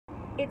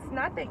it's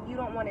not that you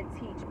don't want to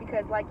teach,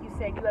 because like you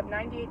said, you have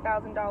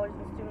 $98,000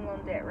 in student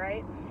loan debt,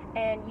 right?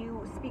 And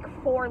you speak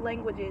 4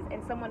 languages,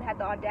 and someone had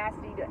the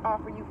audacity to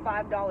offer you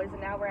 $5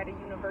 an hour at a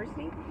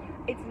university.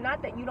 It's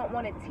not that you don't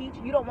want to teach.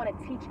 You don't want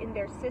to teach in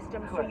their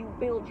system, so you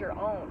build your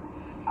own.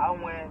 I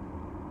went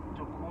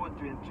to court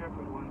to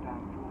interpret one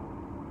time for,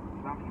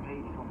 I'm from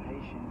Haiti, from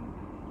Haitian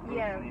person,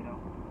 Yeah. you know,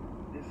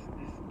 this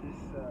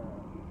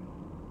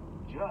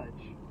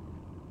judge.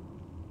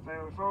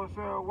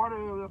 So what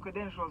are your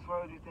credentials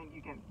for you to think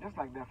you can, just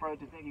like that, for you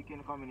to think you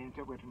can come and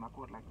interpret in my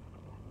court like that?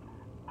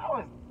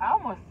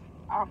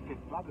 I feel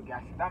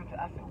flabbergasted. I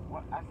said,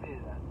 what? I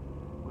said,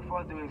 with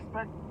all due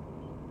respect,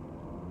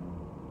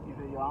 he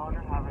said, Your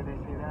Honor, how would they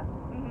say that?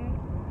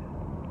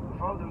 With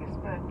all due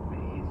respect,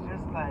 it's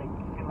just like,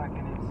 you feel like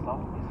an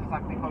insult. It's just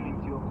like me coming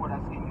to your court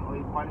asking you, are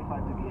you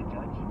qualified to be a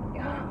judge?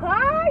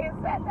 You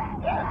said that.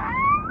 Yeah.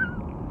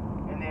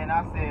 And then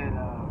I said,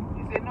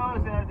 he said, no,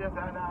 sir, just,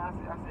 I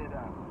said,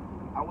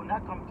 I will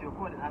not come to your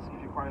court and ask you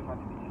if you're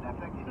qualified to be a judge. I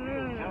think if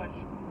you're a judge,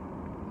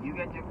 you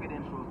get your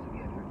credentials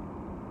together.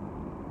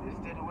 The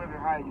state of whoever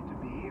hired you to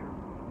be here.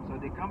 So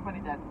the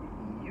company that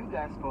you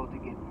guys called to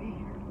get me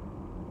here,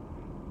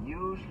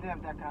 you should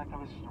have that kind of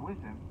conversation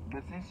with them.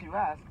 But since you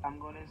asked, I'm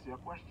going to answer your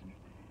question.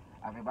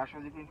 I have a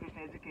bachelor's degree in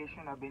Christian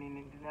education. I've been in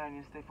the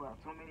United States for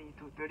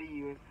 30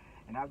 years.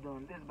 And I've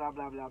done this, blah,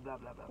 blah, blah, blah,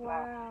 blah, blah,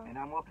 blah. And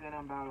I'm working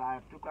on, blah, blah. I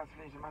have 2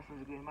 classifications, master's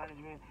degree in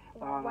management,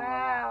 blah, blah, blah,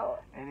 blah.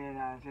 And then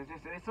I said,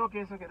 it's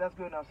okay, that's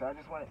good enough, sir. I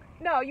just want it.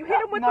 No, you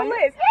hit him with the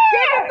list.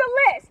 Give him the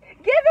list.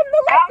 Give him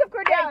the list of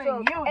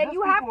credentials. And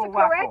you have to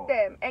correct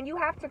them. And you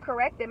have to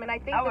correct them. And I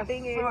think the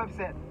thing is, I was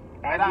so upset.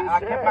 But I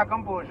kept my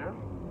composure.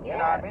 You know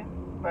what I mean?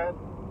 But,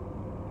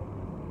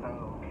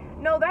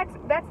 no,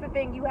 that's the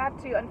thing. You have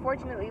to,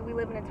 unfortunately, we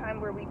live in a time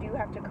where we do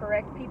have to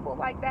correct people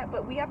like that,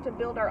 but we have to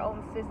build our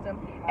own system.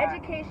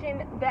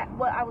 Education,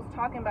 what I was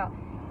talking about,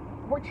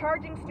 we're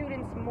charging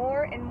students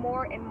more and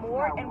more and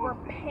more, and we're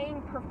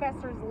paying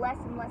professors less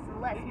and less and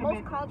less.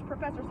 Most college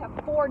professors have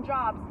 4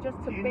 jobs just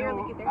to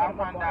barely get their head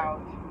above water. I found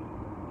out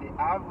the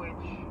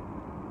average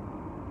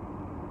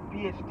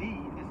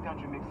PhD in this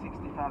country makes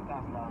 $65,000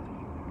 a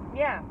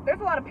year. Yeah,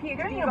 there's a lot of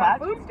PhDs on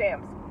food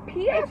stamps.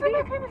 PhD? That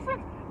makes any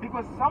sense.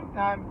 Because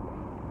sometimes,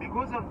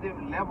 because of the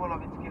level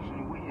of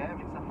education we have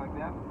and stuff like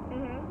that,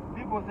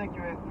 people think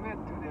you're a threat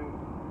to them.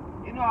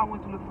 You know, I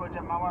went to look for a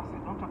job. My wife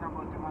said, don't talk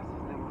about the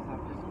master's level stuff.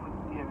 Just put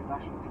you have a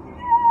bachelor's degree.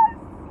 Yes!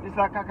 It's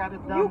like I got to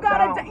dumb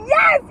down.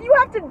 Yes! You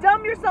have to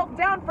dumb yourself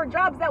down for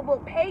jobs that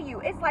will pay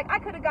you. It's like, I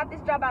could have got this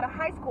job out of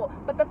high school,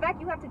 but the fact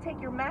you have to take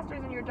your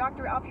master's and your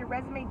doctorate off your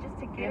resume just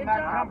to get a job.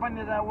 In my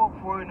company that I work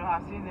for, you know,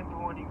 I've seen them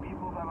promoting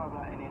people, blah, blah,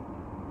 blah.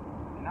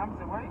 And I'm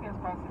saying, why are you guys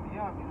passing me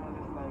up? You know,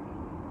 it's like,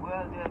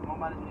 well, there's more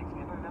management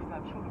experience. That's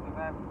not true, because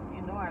I have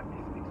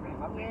this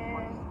experience. I've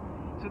been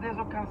so there's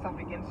all kinds of stuff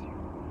against you.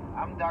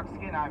 I'm dark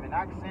skinned, I have an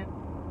accent,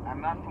 I'm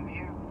not from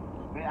here,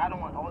 but I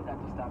don't want all that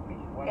to stop me.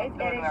 And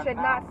it should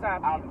not stop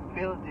you. I'm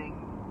building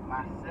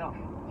myself.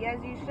 Yes,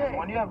 you should. Because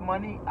when you have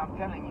money, I'm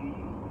telling you,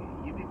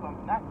 you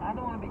become, I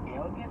don't want to be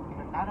arrogant,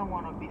 but I don't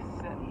want to be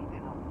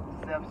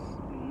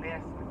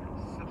less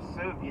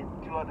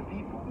subservient to other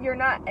people. You're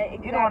not,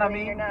 exactly. You know what I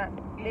mean? You're not.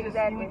 It's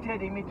exactly. just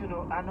irritating me to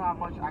know, I know how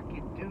much I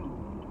can do,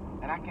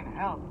 and I can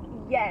help.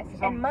 Yes,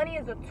 and money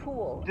is a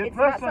tool. The it's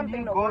not person something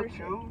you to go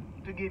worship.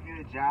 to give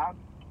you a job,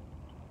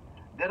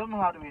 they don't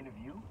know how to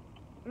interview.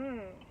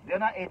 They're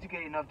not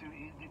educated enough to,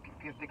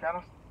 because the kind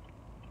of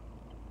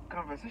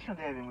conversation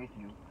they're having with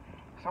you,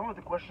 some of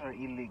the questions are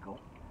illegal.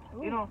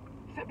 Ooh. You know,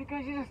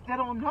 because they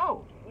don't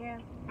know. Yeah.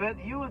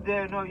 But you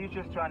there know you're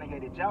just trying to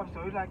get a job,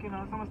 so you're like, you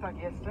know, someone's like,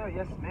 yes sir,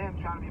 yes ma'am,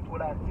 trying to be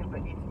polite, but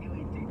it's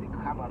irritating the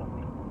crap out of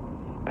me.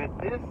 But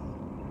this,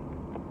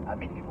 I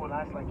meet people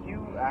nice like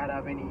you. I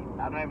don't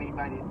have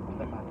anybody to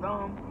set my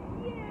thumb.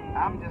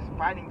 Yeah. I'm just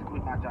fighting to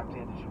quit my job to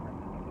industry right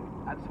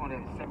now. I just want to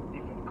have 7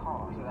 different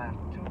cars, so I have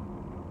 2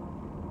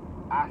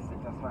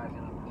 assets as far as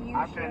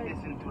I turn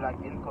this into like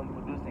income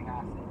producing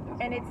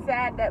assets. And it's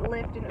sad that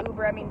Lyft and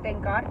Uber, I mean,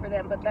 thank God for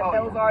them, but that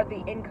those are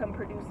the income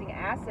producing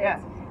assets.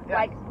 Yes.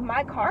 Like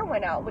my car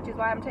went out, which is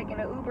why I'm taking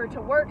an Uber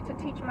to work to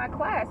teach my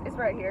class. It's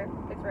right here.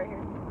 It's right here.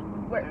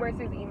 Where's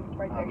Susie?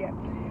 Right there, yeah.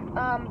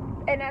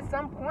 And at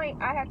some point,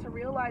 I had to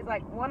realize,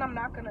 like, one, I'm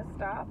not going to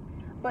stop.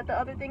 But the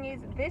other thing is,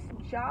 this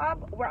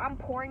job where I'm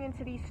pouring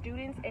into these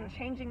students and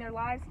changing their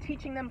lives,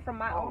 teaching them from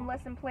my own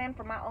lesson plan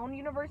from my own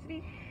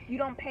university, you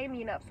don't pay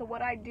me enough. So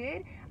what I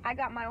did, I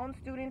got my own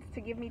students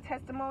to give me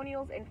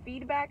testimonials and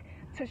feedback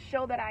to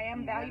show that I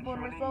am valuable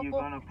and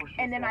resourceful.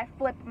 And then I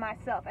flip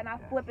myself, and I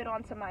flip it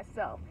onto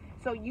myself.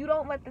 So you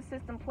don't let the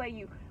system play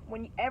you.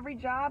 When every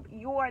job,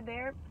 you are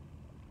there.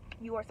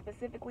 You are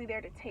specifically there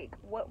to take.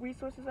 What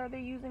resources are they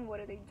using? What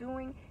are they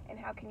doing? And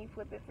how can you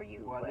flip it for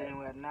you? Well, then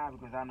right now,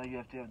 because I know you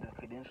have to have the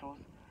credentials,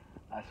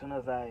 as soon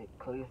as I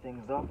clear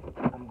things up,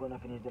 I'm going to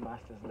finish the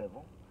master's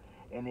level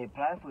and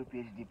apply for a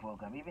PhD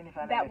program. Even if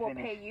I never finish. That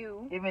will pay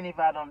you. Even if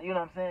I don't, you know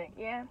what I'm saying?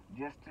 Yeah.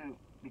 Just to,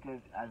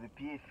 because as a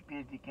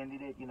PhD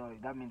candidate, you know,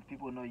 that means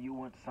people know you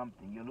want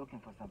something. You're looking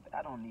for something.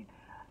 I don't need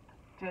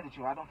tell the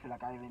truth, I don't feel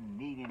like I even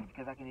need it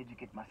because I can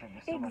educate myself.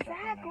 There's so much I can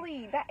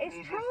learn. Exactly. That is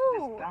It's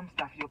true. This dumb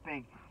stuff you're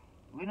paying.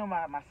 You know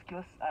my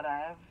skills that I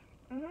have,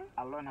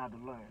 I learn how to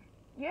learn.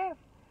 Yeah.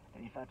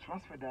 And if I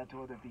transfer that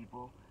to other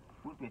people,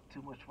 we pay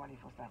too much money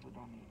for stuff we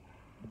don't need.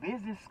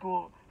 Business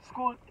school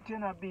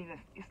turn out being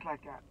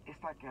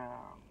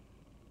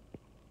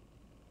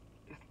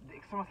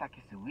it's almost like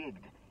it's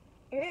rigged.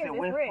 It's a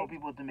way for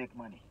people to make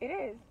money. It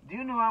is. Do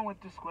you know I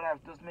went to school? I have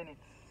those many.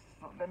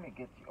 So let me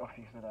get you off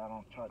here so that I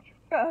don't charge you.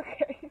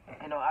 Okay.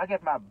 You know, I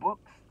get my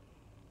books.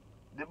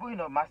 The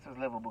book, master's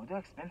level books, they're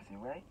expensive,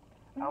 right?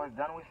 I was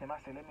done with them. I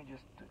said, let me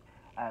just.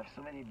 I have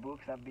so many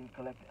books I've been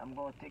collecting. I'm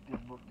gonna take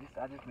this book.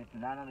 I just made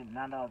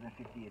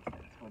 $9.58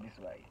 for this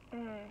right.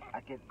 I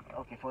can.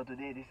 Okay, for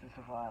today, this is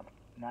for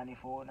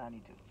 94,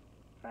 92.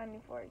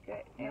 94, good.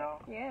 You know?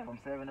 Yeah. From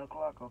 7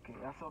 o'clock. Okay,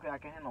 that's okay. I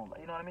can handle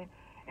that. You know what I mean?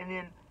 And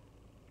then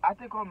I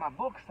take all my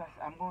books.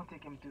 I'm going to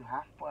take them to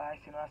half price.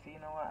 You know, I say, you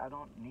know what? I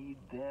don't need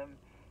them.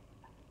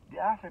 They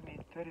offered me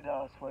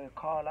 $30 for a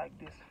car like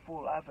this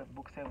full. I have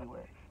books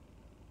everywhere.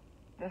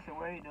 They say,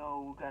 well, you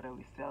know, we got to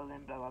resell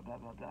them, blah, blah, blah,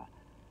 blah, blah.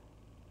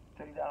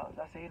 $30.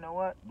 I say, you know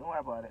what? Don't worry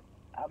about it.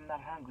 I'm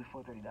not hungry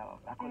for $30.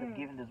 I could have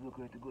given this book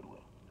away to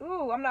Goodwill.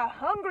 Ooh, I'm not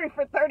hungry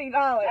for $30.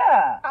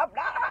 Yeah. I'm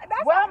not.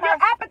 That's your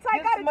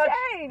appetite got to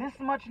change. This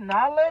much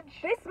knowledge?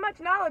 This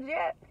much knowledge,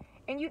 yeah.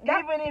 And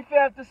even if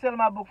I have to sell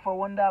my book for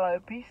 $1 a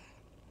piece,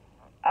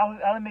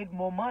 I'll make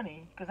more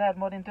money because I had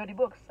more than 30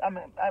 books. I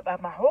mean,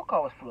 my whole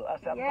car was full. I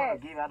said, I'm going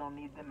to give. I don't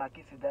need them. My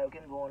kids said, you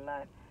can go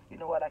online. You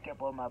know what? I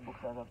kept all my books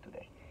as of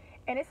today.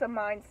 And it's a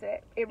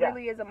mindset. It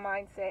really is a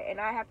mindset. And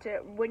I have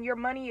to, when your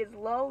money is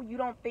low, you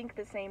don't think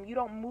the same. You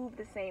don't move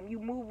the same. You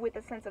move with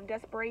a sense of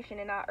desperation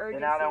and not urgency.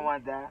 And I don't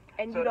want that.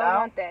 And so you don't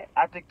want that.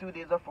 I take 2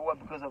 days off for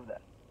work because of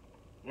that.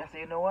 I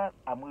say, you know what?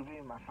 I'm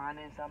reviewing my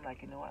finance. I'm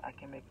like, you know what? I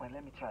can make money.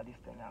 Let me try this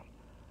thing out.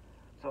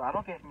 So I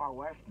don't care if my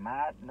wife's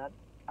mad.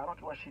 I don't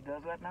care what she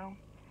does right now.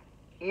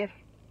 If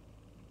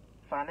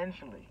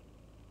financially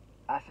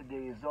I see the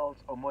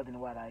results are more than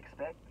what I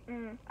expect,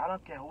 I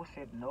don't care who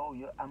said no,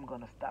 I'm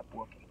going to stop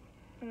working.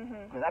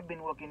 Because I've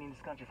been working in this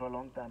country for a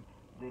long time.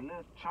 The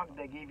little chunk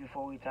they give you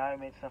for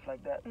retirement, stuff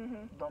like that,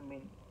 don't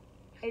mean,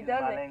 it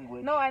doesn't. My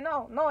language. No, I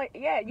know. No,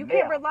 you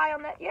can't rely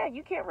on that. Yeah,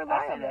 you can't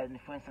rely on that. I said that in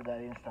France, that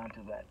it didn't sound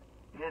too bad.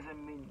 It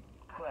doesn't mean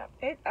crap.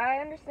 I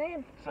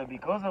understand. So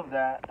because of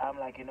that, I'm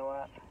like, you know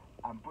what?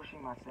 I'm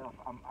pushing myself.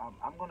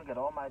 I'm going to get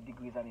all my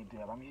degrees I need to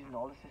have. I'm using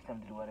all the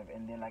systems to do whatever.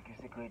 And then, like you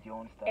say, create your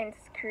own stuff. And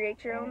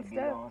create your own stuff.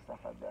 Your own stuff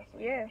like that. So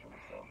yeah.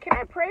 So. Can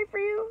I pray for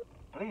you?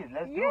 Please,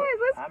 let's do it.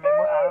 Yes, let's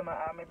pray.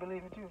 I'm a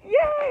believer too.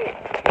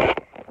 Yay!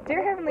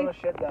 Dear Heavenly... I'm going to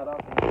shut that off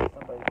in case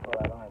somebody's call.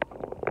 I don't have to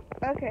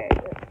work. Okay.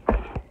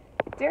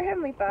 Dear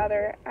Heavenly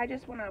Father, I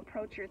just want to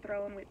approach your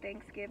throne with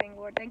thanksgiving,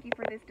 Lord. Thank you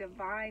for this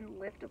divine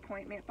Lyft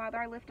appointment. Father,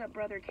 I lift up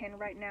Brother Ken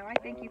right now. I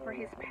thank you for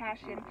his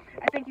passion.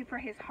 I thank you for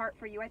his heart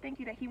for you. I thank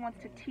you that he wants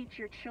to teach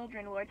your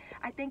children, Lord.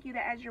 I thank you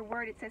that as your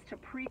word, it says to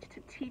preach,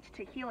 to teach,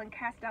 to heal, and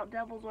cast out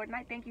devils, Lord. And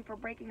I thank you for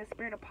breaking the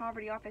spirit of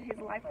poverty off of his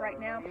life right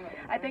now.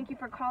 I thank you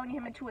for calling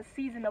him into a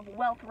season of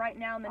wealth right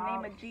now in the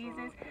name of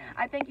Jesus.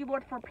 I thank you,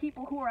 Lord, for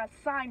people who are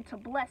assigned to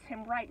bless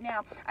him right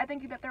now. I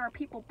thank you that there are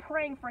people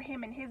praying for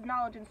him and his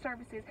knowledge and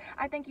services.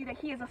 I thank you that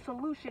he is a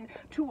solution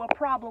to a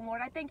problem,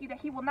 Lord. I thank you that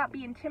he will not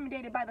be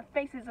intimidated by the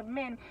faces of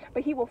men,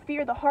 but he will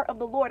fear the heart of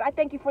the Lord. I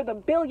thank you for the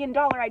 $1 billion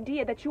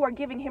idea that you are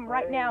giving him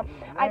right now.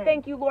 I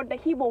thank you, Lord, that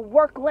he will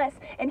work less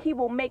and he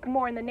will make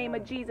more in the name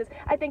of Jesus.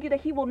 I thank you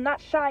that he will not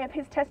shy of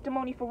his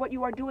testimony for what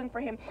you are doing for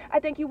him. I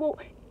thank you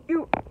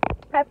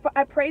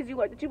I praise you,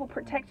 Lord, that you will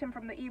protect him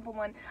from the evil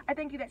one. I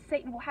thank you that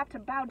Satan will have to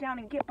bow down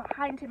and get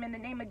behind him in the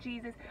name of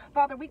Jesus.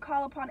 Father, we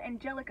call upon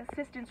angelic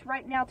assistance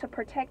right now to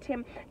protect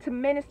him, to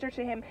minister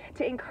to him,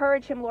 to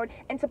encourage him, Lord,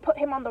 and to put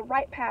him on the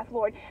right path,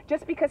 Lord.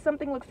 Just because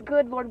something looks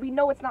good, Lord, we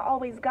know it's not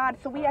always God,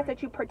 so we ask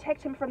that you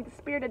protect him from the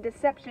spirit of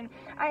deception.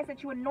 I ask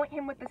that you anoint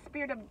him with the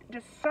spirit of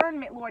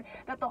discernment, Lord,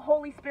 that the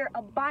Holy Spirit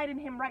abide in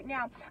him right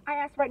now. I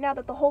ask right now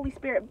that the Holy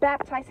Spirit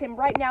baptize him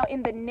right now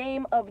in the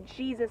name of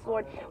Jesus,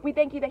 Lord. We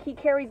thank you that he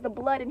carries the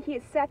blood and he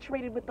is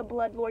saturated with the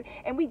blood, Lord.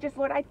 And we just,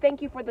 Lord, I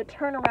thank you for the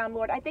turnaround,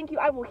 Lord. I thank you.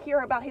 I will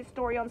hear about his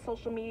story on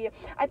social media.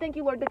 I thank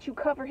you, Lord, that you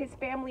cover his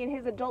family and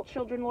his adult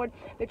children, Lord,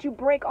 that you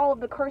break all of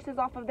the curses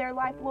off of their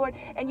life, Lord,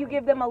 and you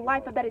give them a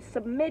life that is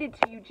submitted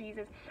to you,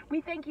 Jesus.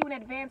 We thank you in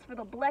advance for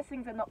the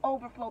blessings and the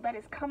overflow that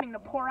is coming to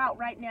pour out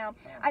right now.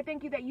 I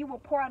thank you that you will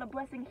pour out a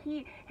blessing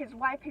he, his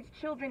wife, his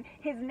children,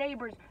 his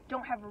neighbors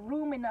don't have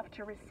room enough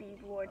to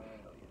receive, Lord.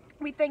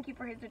 We thank you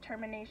for his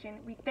determination.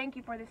 We thank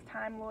you for this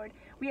time, Lord.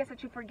 We ask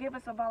that you forgive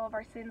us of all of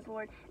our sins,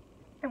 Lord.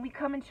 And we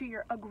come into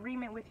your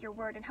agreement with your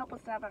word and help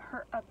us to have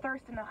a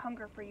thirst and a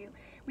hunger for you.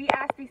 We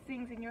ask these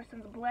things in your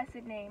son's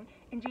blessed name.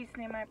 In Jesus'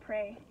 name I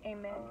pray.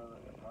 Amen.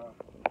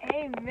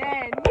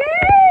 Amen.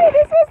 Yay!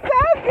 This was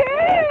so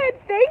good.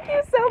 Thank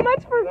you so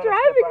much for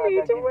driving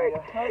me to work.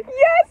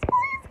 Yes,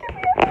 please give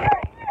me a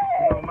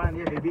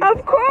hug.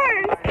 Of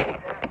course.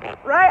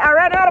 Right, I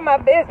ran out of my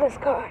business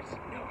cards.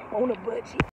 On a budget.